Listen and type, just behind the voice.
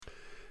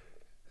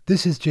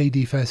This is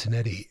JD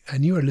Fascinetti,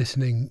 and you are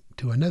listening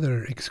to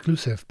another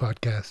exclusive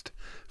podcast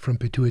from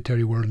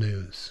Pituitary World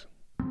News.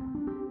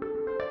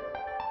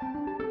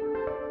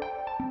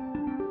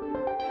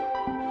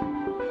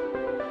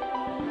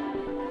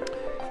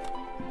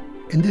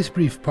 In this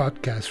brief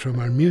podcast from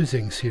our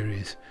musings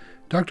series,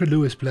 Dr.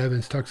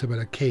 Blevins talks about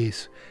a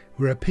case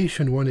where a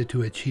patient wanted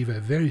to achieve a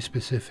very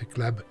specific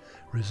lab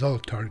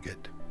result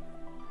target.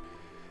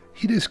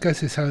 He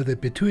discusses how the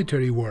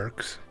pituitary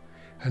works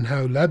and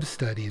how lab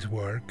studies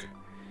work,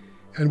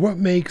 and what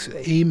makes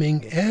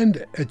aiming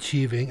and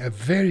achieving a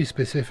very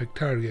specific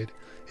target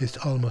is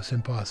almost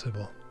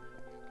impossible.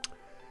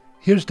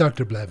 Here's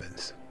Dr.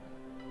 Blevins.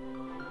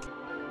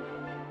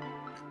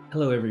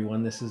 Hello,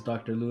 everyone. This is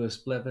Dr. Louis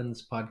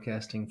Blevins,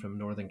 podcasting from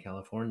Northern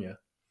California.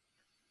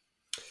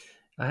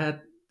 I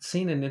had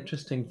seen an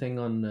interesting thing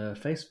on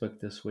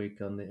Facebook this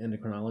week on the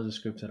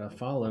endocrinologist group that I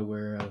follow,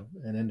 where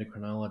an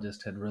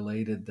endocrinologist had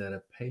related that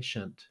a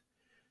patient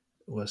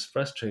was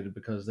frustrated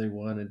because they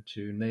wanted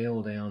to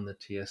nail down the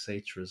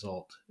TSH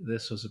result.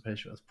 This was a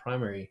patient with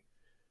primary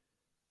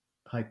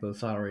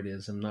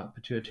hypothyroidism, not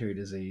pituitary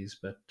disease,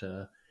 but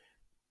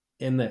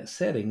in that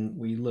setting,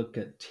 we look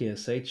at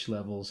TSH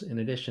levels in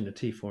addition to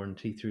T4 and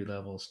T3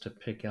 levels to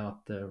pick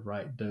out the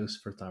right dose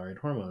for thyroid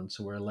hormone.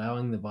 So we're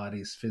allowing the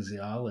body's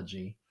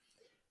physiology,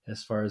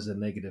 as far as the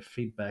negative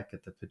feedback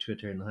at the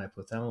pituitary and the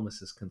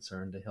hypothalamus is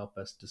concerned, to help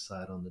us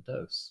decide on the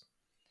dose.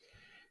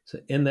 So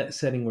in that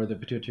setting where the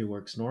pituitary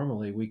works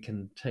normally, we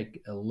can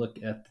take a look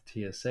at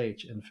the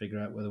TSH and figure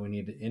out whether we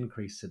need to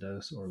increase the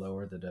dose or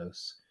lower the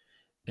dose,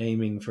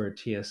 aiming for a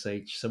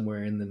TSH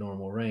somewhere in the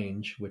normal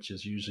range, which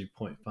is usually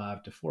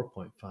 0.5 to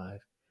 4.5.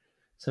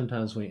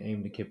 Sometimes we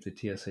aim to keep the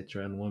TSH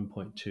around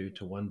 1.2 to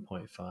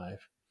 1.5.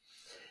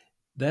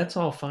 That's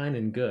all fine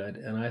and good,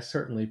 and I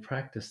certainly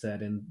practice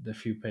that in the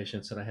few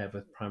patients that I have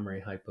with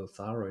primary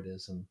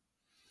hypothyroidism.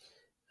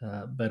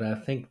 But I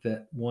think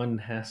that one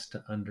has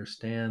to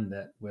understand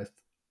that with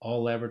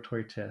all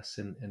laboratory tests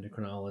in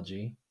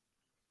endocrinology,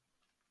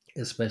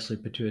 especially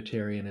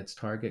pituitary and its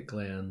target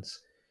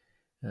glands,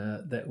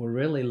 that we're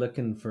really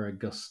looking for a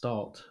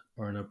gestalt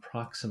or an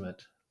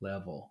approximate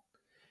level.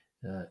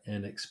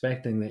 And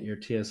expecting that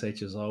your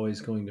TSH is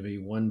always going to be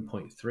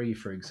 1.3,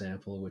 for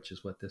example, which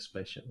is what this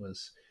patient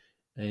was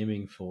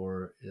aiming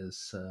for,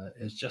 is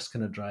just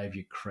going to drive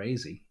you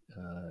crazy,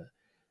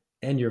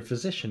 and your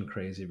physician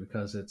crazy,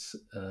 because it's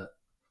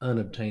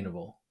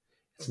unobtainable.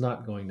 It's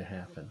not going to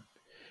happen.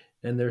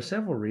 And there are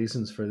several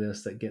reasons for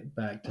this that get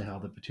back to how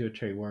the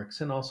pituitary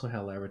works and also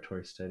how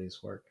laboratory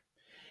studies work.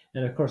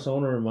 And of course, I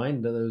want to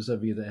remind those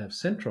of you that have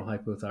central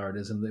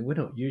hypothyroidism that we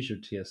don't use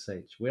your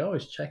TSH. We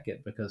always check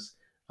it because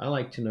I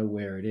like to know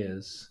where it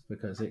is,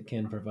 because it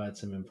can provide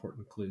some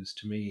important clues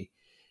to me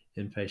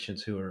in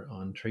patients who are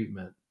on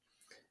treatment.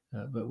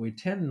 But we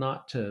tend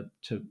not to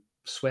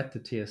sweat the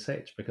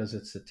TSH because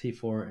it's the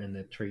T4 and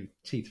the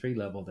T3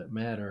 level that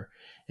matter.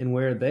 And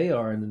where they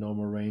are in the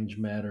normal range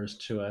matters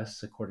to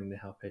us according to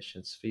how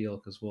patients feel,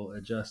 because we'll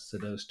adjust the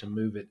dose to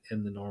move it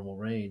in the normal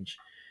range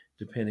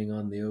depending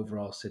on the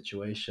overall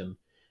situation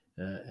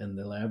and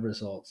the lab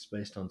results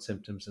based on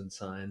symptoms and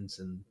signs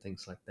and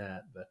things like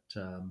that. But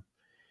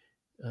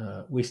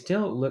we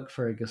still look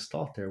for a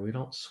gestalt there. We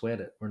don't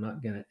sweat it. We're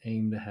not going to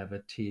aim to have a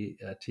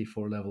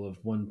T4 level of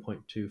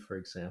 1.2, for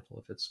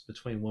example. If it's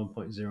between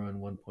 1.0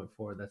 and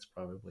 1.4, that's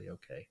probably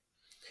okay.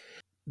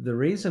 The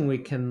reason we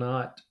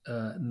cannot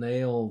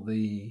nail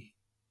the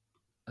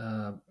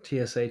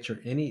TSH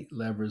or any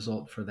lab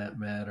result for that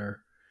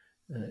matter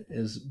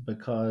is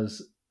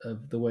because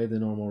of the way the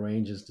normal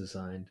range is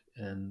designed.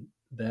 And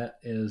that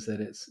is that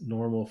it's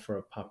normal for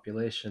a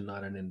population,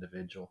 not an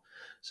individual.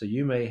 So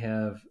you may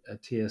have a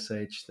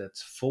TSH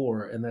that's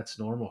 4, and that's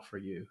normal for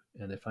you.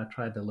 And if I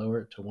tried to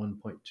lower it to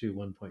 1.2,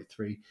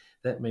 1.3,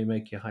 that may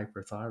make you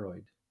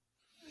hyperthyroid.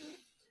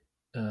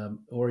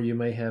 Or you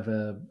may have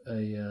a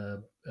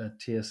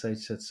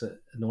TSH that's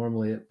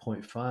normally at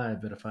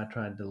 0.5, but if I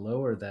tried to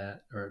lower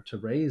that or to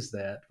raise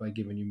that by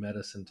giving you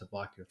medicine to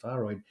block your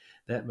thyroid,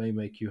 that may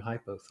make you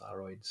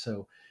hypothyroid.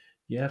 So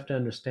you have to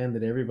understand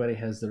that everybody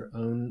has their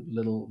own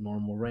little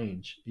normal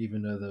range,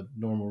 even though the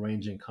normal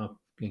range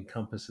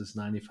encompasses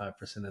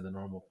 95% of the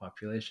normal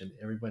population.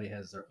 Everybody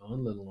has their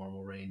own little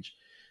normal range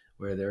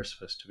where they're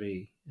supposed to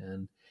be.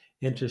 And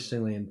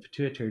interestingly, in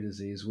pituitary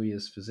disease, we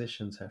as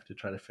physicians have to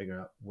try to figure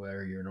out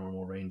where your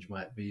normal range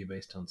might be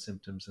based on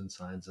symptoms and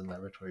signs and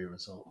laboratory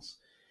results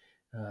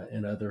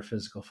and other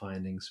physical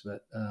findings.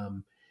 But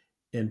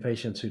in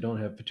patients who don't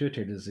have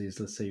pituitary disease,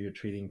 let's say you're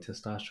treating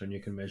testosterone, you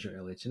can measure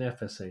LH and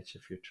FSH.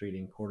 If you're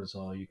treating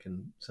cortisol, you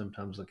can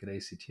sometimes look at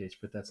ACTH,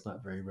 but that's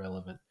not very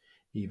relevant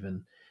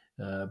even.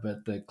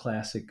 But the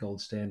classic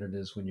gold standard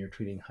is when you're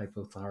treating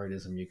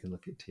hypothyroidism, you can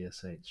look at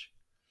TSH.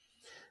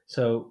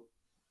 So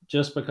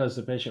just because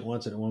the patient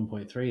wants it at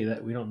 1.3,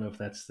 that we don't know if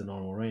that's the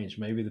normal range.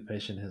 Maybe the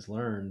patient has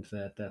learned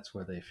that that's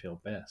where they feel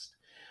best,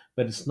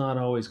 but it's not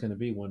always going to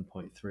be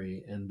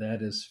 1.3. And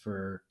that is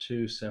for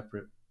three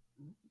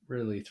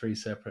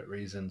separate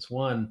reasons.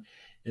 One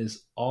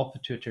is all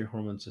pituitary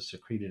hormones are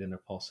secreted in a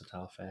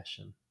pulsatile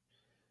fashion.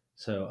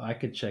 So I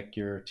could check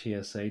your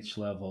TSH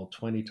level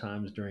 20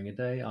 times during a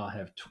day. I'll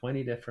have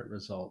 20 different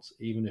results,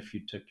 even if you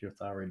took your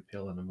thyroid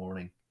pill in the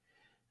morning.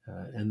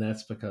 And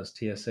that's because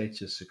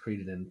TSH is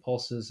secreted in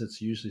pulses.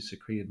 It's usually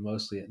secreted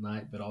mostly at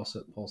night, but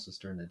also at pulses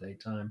during the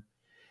daytime.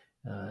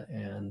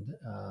 And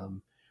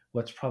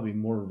what's probably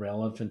more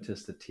relevant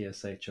is the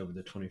TSH over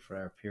the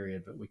 24-hour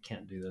period, but we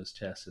can't do those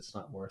tests. It's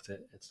not worth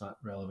it. It's not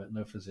relevant.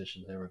 No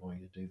physician's ever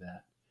going to do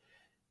that.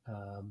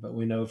 But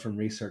we know from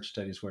research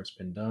studies where it's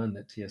been done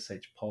that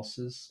TSH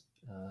pulses,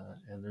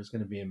 and there's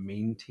going to be a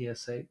mean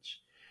TSH.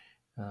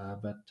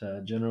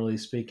 But generally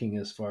speaking,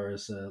 as far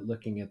as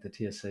looking at the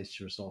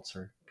TSH results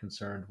are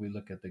concerned, we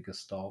look at the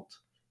gestalt.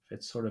 If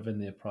it's sort of in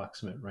the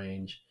approximate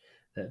range,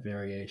 that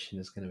variation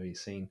is going to be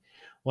seen.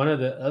 One of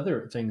the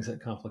other things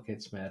that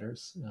complicates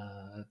matters,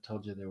 I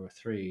told you there were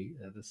three.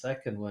 The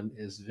second one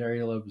is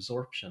variable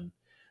absorption.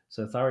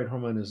 So thyroid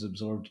hormone is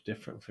absorbed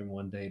different from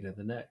one day to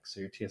the next.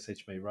 So your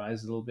TSH may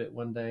rise a little bit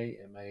one day.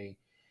 It may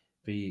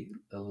be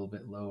a little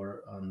bit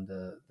lower on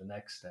the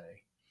next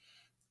day.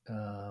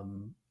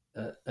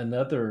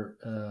 Another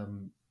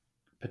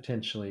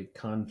potentially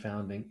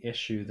confounding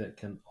issue that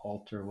can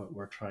alter what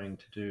we're trying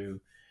to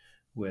do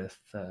with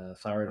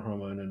thyroid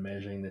hormone and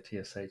measuring the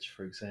TSH,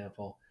 for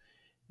example,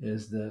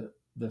 is the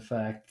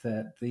fact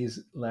that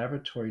these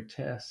laboratory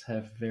tests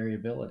have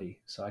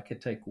variability. So I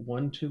could take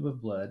one tube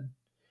of blood,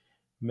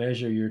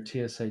 measure your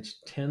TSH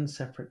 10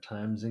 separate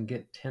times, and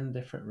get 10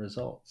 different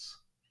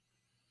results.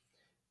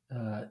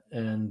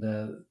 And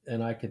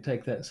I could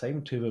take that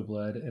same tube of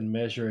blood and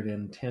measure it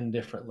in 10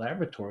 different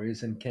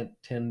laboratories and get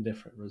 10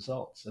 different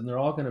results. And they're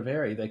all going to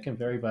vary. They can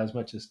vary by as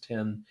much as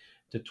 10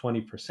 to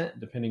 20%,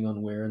 depending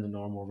on where in the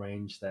normal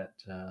range that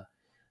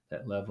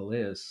level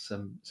is.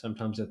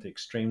 Sometimes at the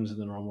extremes of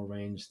the normal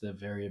range, the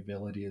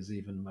variability is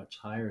even much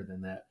higher than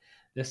that.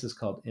 This is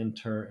called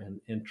inter and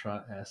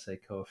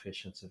intra-assay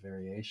coefficients of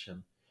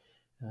variation.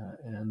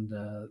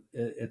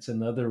 It's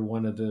another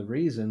one of the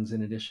reasons,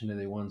 in addition to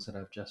the ones that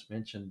I've just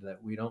mentioned,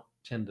 that we don't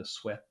tend to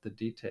sweat the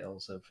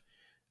details of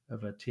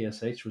a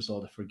TSH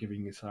result if we're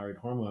giving you thyroid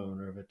hormone,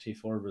 or of a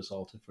T4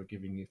 result if we're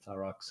giving you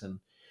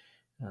thyroxine.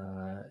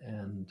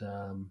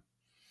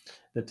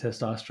 The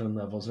testosterone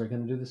levels are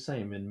going to do the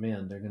same in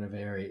men. They're going to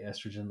vary.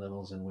 Estrogen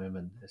levels in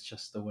women. It's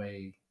just the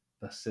way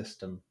the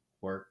system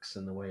works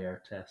and the way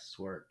our tests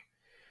work.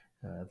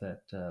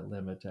 That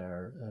limit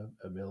our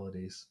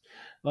abilities.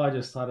 Well, I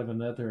just thought of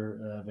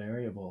another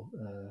variable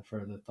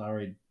for the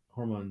thyroid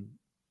hormone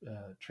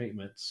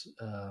treatments.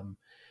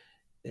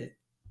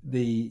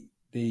 The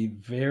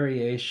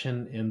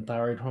variation in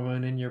thyroid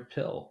hormone in your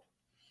pill.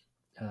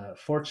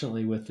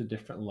 Fortunately, with the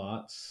different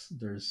lots,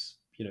 there's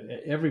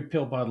every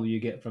pill bottle you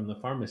get from the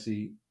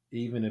pharmacy,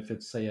 even if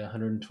it's say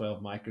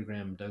 112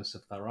 microgram dose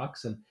of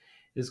thyroxine,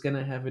 is going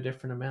to have a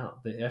different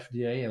amount. The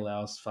FDA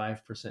allows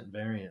 5%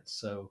 variance.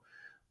 So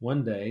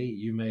one day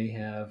you may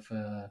have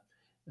a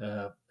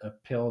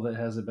pill that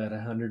has about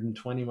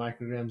 120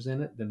 micrograms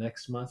in it. The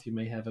next month you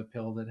may have a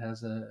pill that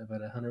has about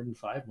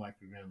 105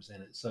 micrograms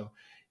in it. So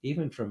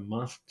even from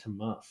month to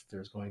month,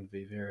 there's going to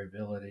be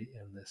variability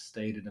in the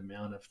stated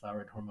amount of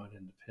thyroid hormone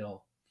in the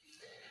pill.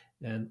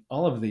 And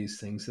all of these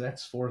things,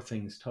 that's four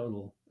things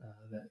total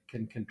that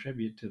can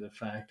contribute to the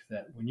fact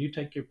that when you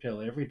take your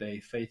pill every day,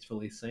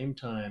 faithfully, same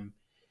time,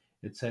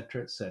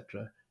 etc.,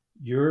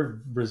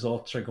 your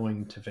results are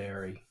going to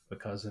vary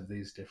because of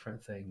these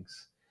different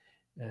things.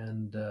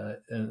 And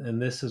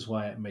this is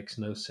why it makes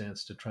no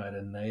sense to try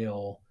to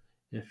nail,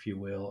 if you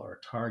will, or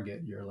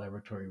target your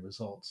laboratory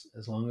results.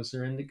 As long as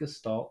they're in the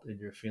gestalt and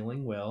you're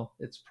feeling well,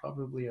 it's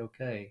probably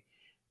okay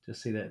to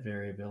see that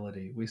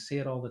variability. We see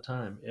it all the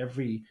time.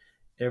 Every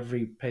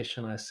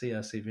patient I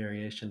see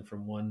variation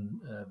from one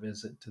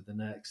visit to the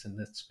next, and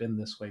it's been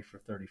this way for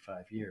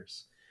 35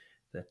 years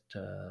that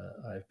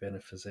I've been a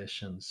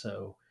physician.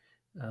 So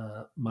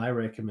my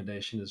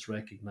recommendation is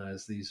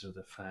recognize these are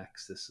the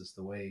facts. This is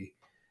the way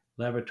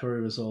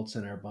laboratory results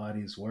in our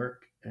bodies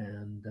work,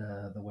 and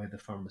the way the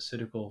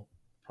pharmaceutical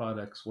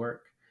products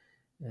work.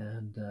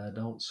 And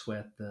don't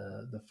sweat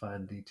the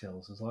fine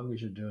details. As long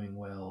as you're doing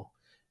well,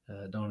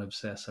 don't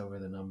obsess over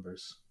the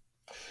numbers.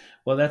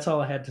 Well, that's all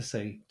I had to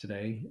say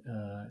today.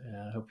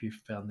 I hope you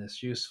found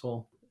this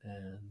useful,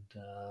 and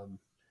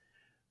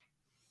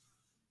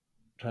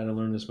try to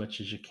learn as much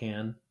as you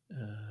can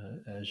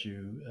as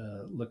you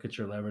look at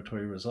your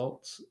laboratory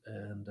results,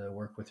 and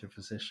work with your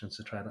physicians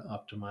to try to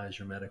optimize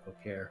your medical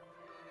care.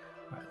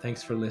 All right,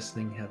 thanks for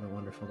listening. Have a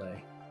wonderful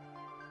day.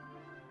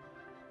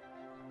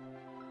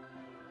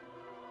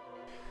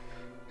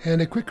 And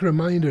a quick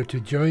reminder to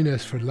join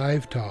us for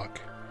Live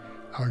Talk,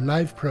 our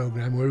live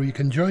program where you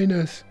can join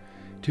us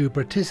to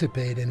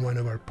participate in one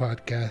of our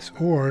podcasts,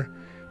 or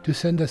to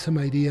send us some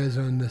ideas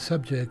on the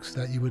subjects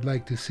that you would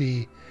like to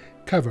see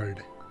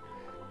covered.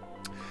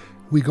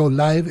 We go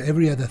live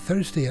every other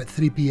Thursday at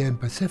 3 p.m.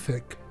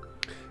 Pacific,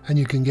 and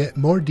you can get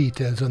more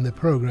details on the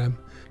program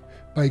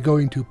by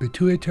going to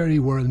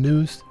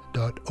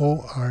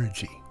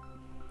pituitaryworldnews.org.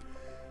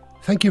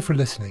 Thank you for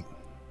listening.